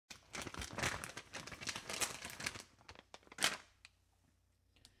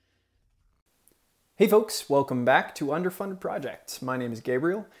Hey folks, welcome back to Underfunded Projects. My name is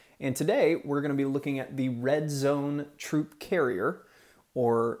Gabriel, and today we're going to be looking at the Red Zone Troop Carrier,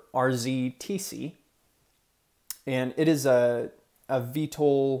 or RZTC. And it is a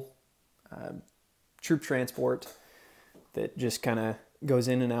V-TOL troop transport that just kind of goes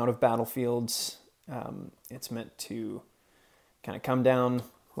in and out of battlefields. It's meant to kind of come down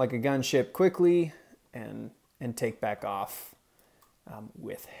like a gunship quickly and take back off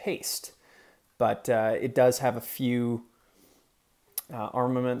with haste. But it does have a few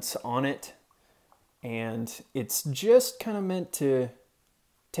armaments on it, and it's just kind of meant to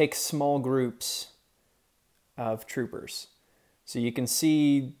take small groups of troopers. So you can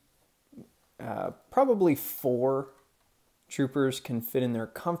see probably 4 troopers can fit in there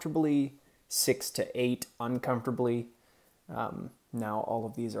comfortably, 6 to 8 uncomfortably. Now all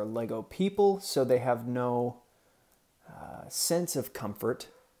of these are LEGO people, so they have no sense of comfort.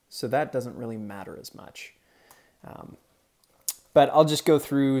 So that doesn't really matter as much. But I'll just go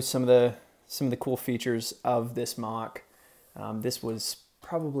through some of the cool features of this mock. This was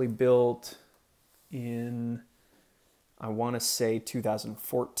probably built in, I want to say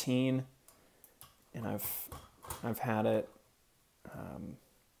 2014, and I've had it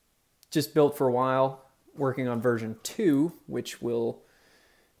just built for a while, working on version 2, which will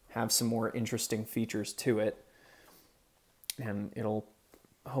have some more interesting features to it, and it'll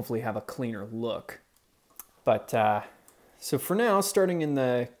hopefully have a cleaner look. But so for now, starting in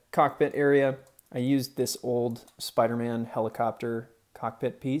the cockpit area, I used this old Spider-Man helicopter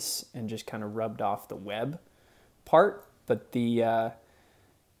cockpit piece and just kind of rubbed off the web part. But the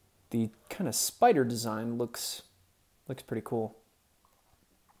kind of spider design looks pretty cool.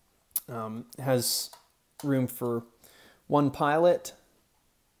 It has room for 1 pilot,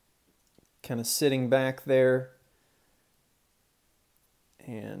 kind of sitting back there.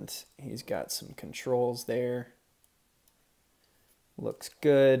 And he's got some controls there. Looks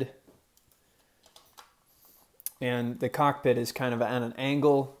good. And the cockpit is kind of at an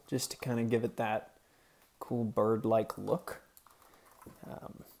angle just to kind of give it that cool bird-like look. You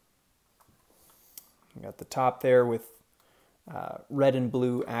got the top there with red and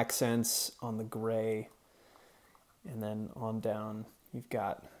blue accents on the gray. And then on down, you've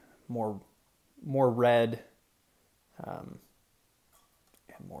got more red,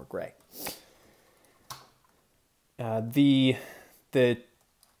 more gray. The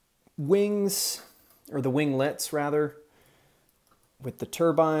wings, or the winglets rather, with the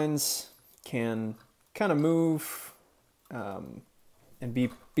turbines can kind of move and be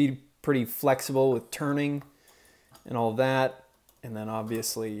pretty flexible with turning and all of that. And then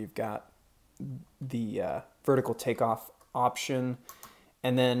obviously you've got the vertical takeoff option.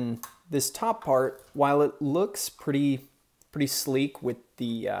 And then this top part, while it looks pretty sleek with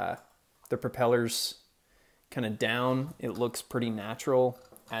the propellers kind of down, it looks pretty natural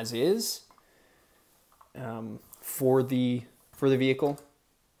as is. For the vehicle,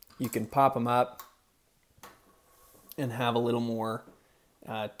 you can pop them up and have a little more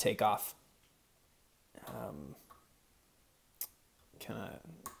takeoff kind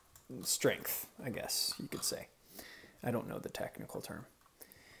of strength, I guess you could say. I don't know the technical term,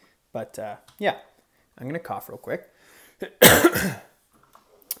 but yeah, I'm gonna cough real quick.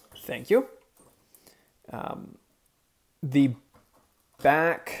 Thank you. The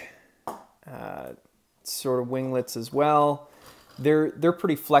back sort of winglets as well. They're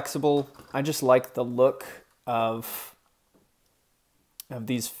pretty flexible. I just like the look of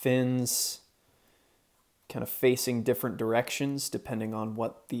these fins kind of facing different directions depending on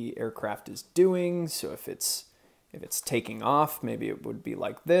what the aircraft is doing. So if it's taking off, maybe it would be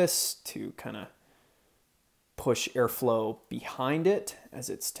like this to kind of push airflow behind it as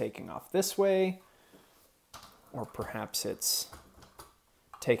it's taking off this way, or perhaps it's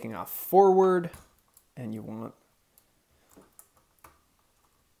taking off forward and you want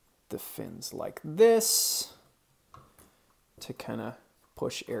the fins like this to kind of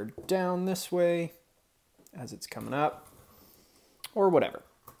push air down this way as it's coming up, or whatever.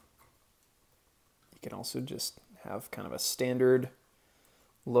 You can also just have kind of a standard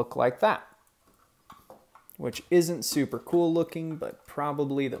look like that, which isn't super cool looking, but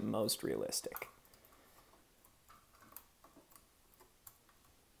probably the most realistic.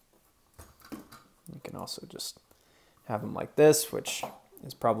 You can also just have them like this, which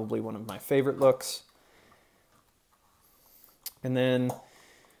is probably one of my favorite looks. And then,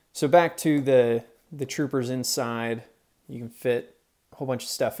 so back to the troopers inside, you can fit a whole bunch of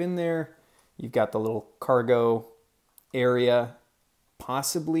stuff in there. You've got the little cargo area.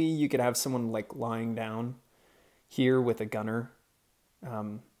 Possibly you could have someone like lying down here with a gunner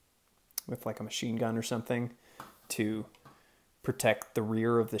with like a machine gun or something to protect the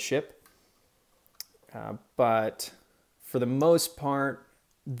rear of the ship. But for the most part,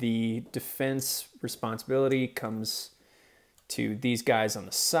 the defense responsibility comes to these guys on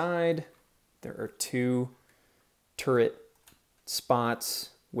the side. There are 2 turret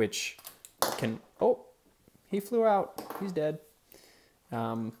spots which can, oh, he flew out, he's dead.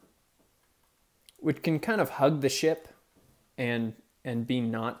 Which can kind of hug the ship and be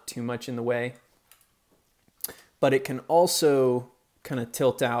not too much in the way. But it can also kind of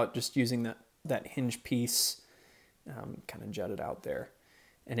tilt out just using that hinge piece, kind of jutted out there.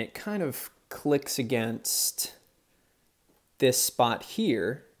 And it kind of clicks against this spot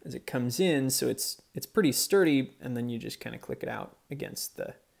here as it comes in, so it's pretty sturdy, and then you just kind of click it out against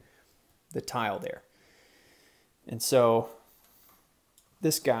the tile there. And so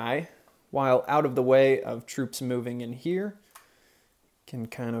this guy, while out of the way of troops moving in here, can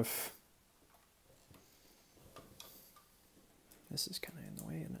kind of, this is kind of in the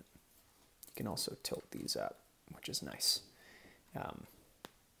way, isn't it? You can also tilt these up, which is nice. I'm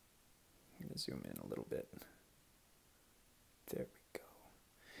going to zoom in a little bit. There we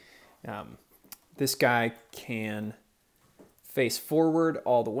go. This guy can face forward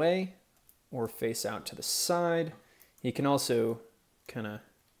all the way or face out to the side. He can also kind of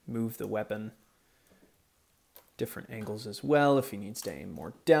move the weapon different angles as well if he needs to aim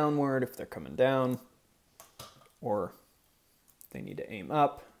more downward, if they're coming down, or if they need to aim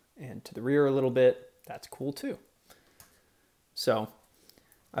up and to the rear a little bit. That's cool too. So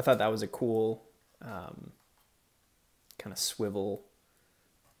I thought that was a cool kind of swivel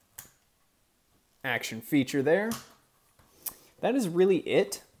action feature there. That is really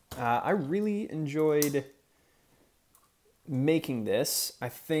it. I really enjoyed making this. I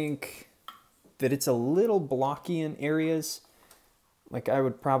think that it's a little blocky in areas. Like I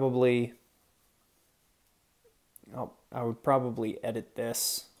would probably edit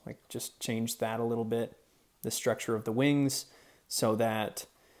this, like just change that a little bit, the structure of the wings, so that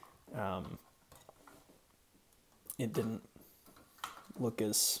it didn't look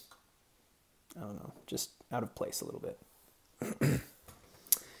as, I don't know, just out of place a little bit.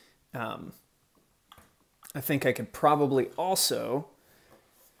 I think I could probably also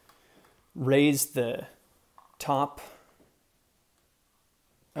raise the top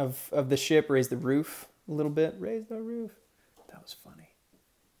of the ship, raise the roof a little bit. Raise the roof. That was funny.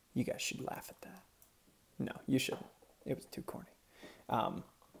 You guys should laugh at that. No, you shouldn't. It was too corny.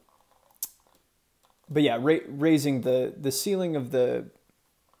 But yeah, raising the ceiling of the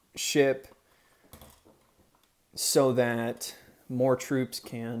ship so that more troops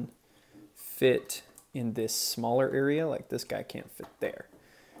can fit in this smaller area. Like this guy can't fit there.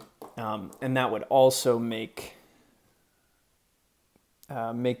 And that would also make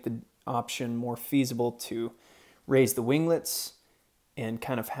the option more feasible to raise the winglets and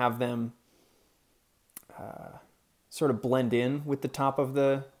kind of have them sort of blend in with the top of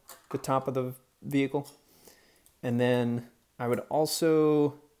the vehicle. And then I would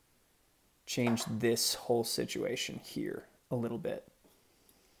also change this whole situation here a little bit,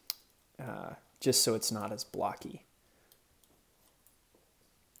 just so it's not as blocky.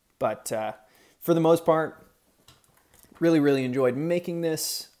 But for the most part, really, really enjoyed making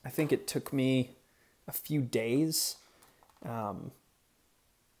this. I think it took me a few days and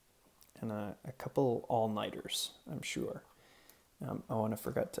a couple all-nighters, I'm sure. Oh, and I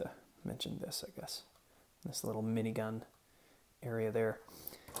forgot to mention this, I guess. This little minigun area there.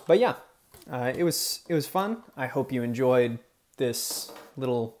 But yeah, it was fun. I hope you enjoyed this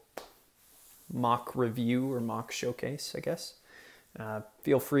little mock review or mock showcase, I guess.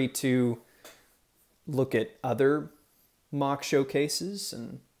 Feel free to look at other mock showcases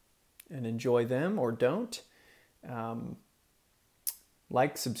and enjoy them, or don't.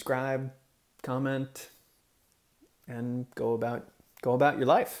 Like, subscribe, comment, and go about your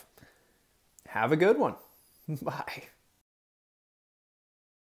life. Have a good one. Bye.